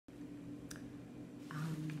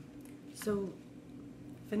So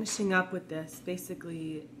finishing up with this,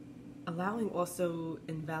 basically allowing also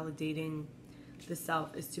invalidating the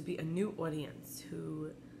self is to be a new audience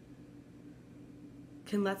who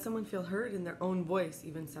can let someone feel heard in their own voice,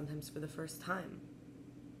 even sometimes for the first time.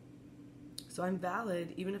 So I'm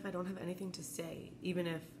valid even if I don't have anything to say, even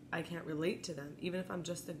if I can't relate to them, even if I'm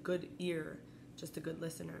just a good ear, just a good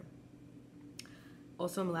listener.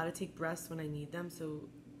 Also, I'm allowed to take breaths when I need them, so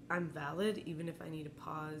I'm valid even if I need to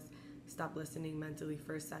pause, stop listening mentally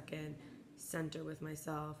for a second, center with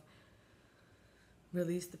myself,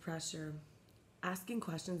 release the pressure. Asking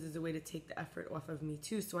questions is a way to take the effort off of me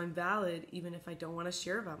too. So I'm valid even if I don't want to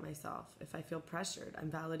share about myself, if I feel pressured. I'm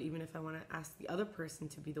valid even if I want to ask the other person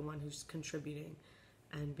to be the one who's contributing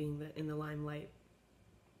and being in the limelight.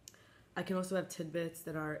 I can also have tidbits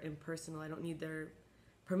that are impersonal. I don't need their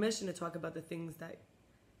permission to talk about the things that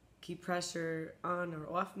keep pressure on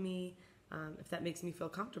or off me, if that makes me feel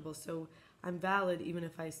comfortable. So I'm valid even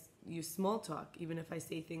if I use small talk, even if I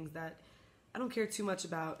say things that I don't care too much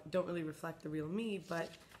about, don't really reflect the real me, but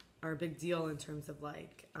are a big deal in terms of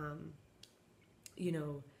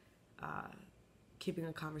keeping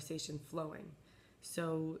a conversation flowing.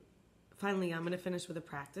 So finally, I'm going to finish with a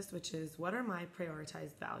practice, which is, what are my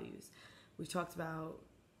prioritized values? We've talked about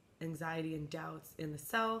anxiety and doubts in the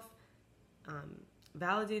self,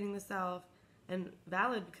 validating the self, and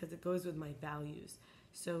valid because it goes with my values.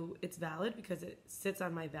 So it's valid because it sits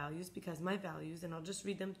on my values, because my values, and I'll just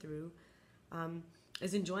read them through,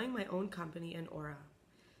 is enjoying my own company and aura.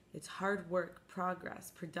 It's hard work,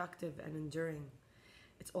 progress, productive, and enduring.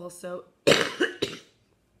 It's also,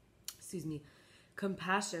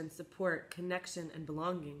 compassion, support, connection, and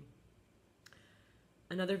belonging.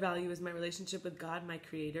 Another value is my relationship with God, my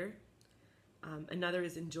creator. Another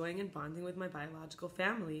is enjoying and bonding with my biological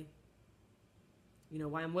family.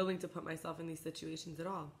 Why I'm willing to put myself in these situations at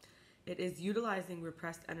all. It is utilizing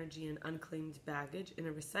repressed energy and unclaimed baggage in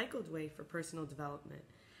a recycled way for personal development,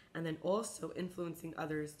 and then also influencing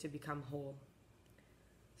others to become whole.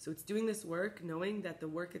 So it's doing this work, knowing that the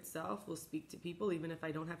work itself will speak to people, even if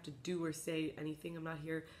I don't have to do or say anything. I'm not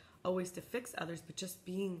here always to fix others, but just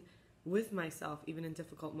being with myself, even in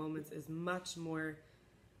difficult moments, is much more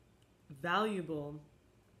valuable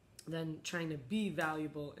than trying to be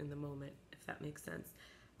valuable in the moment, if that makes sense.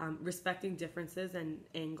 Respecting differences and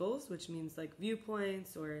angles, which means like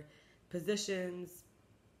viewpoints or positions.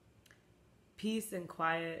 Peace and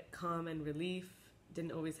quiet, calm and relief.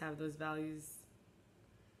 Didn't always have those values.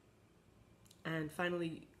 And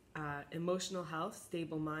finally, emotional health,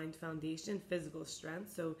 stable mind, foundation, physical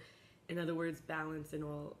strength. So in other words, balance in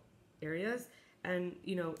all areas. And,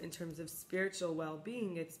 in terms of spiritual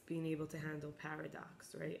well-being, it's being able to handle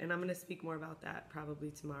paradox, right? And I'm going to speak more about that probably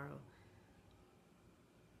tomorrow.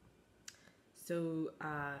 So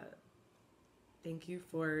thank you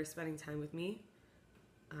for spending time with me.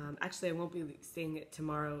 Actually, I won't be saying it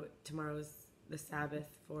tomorrow. Tomorrow's the Sabbath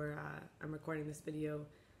I'm recording this video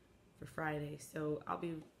for Friday. So I'll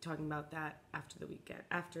be talking about that after the weekend,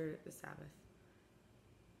 after the Sabbath.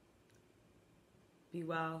 Be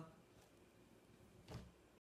well.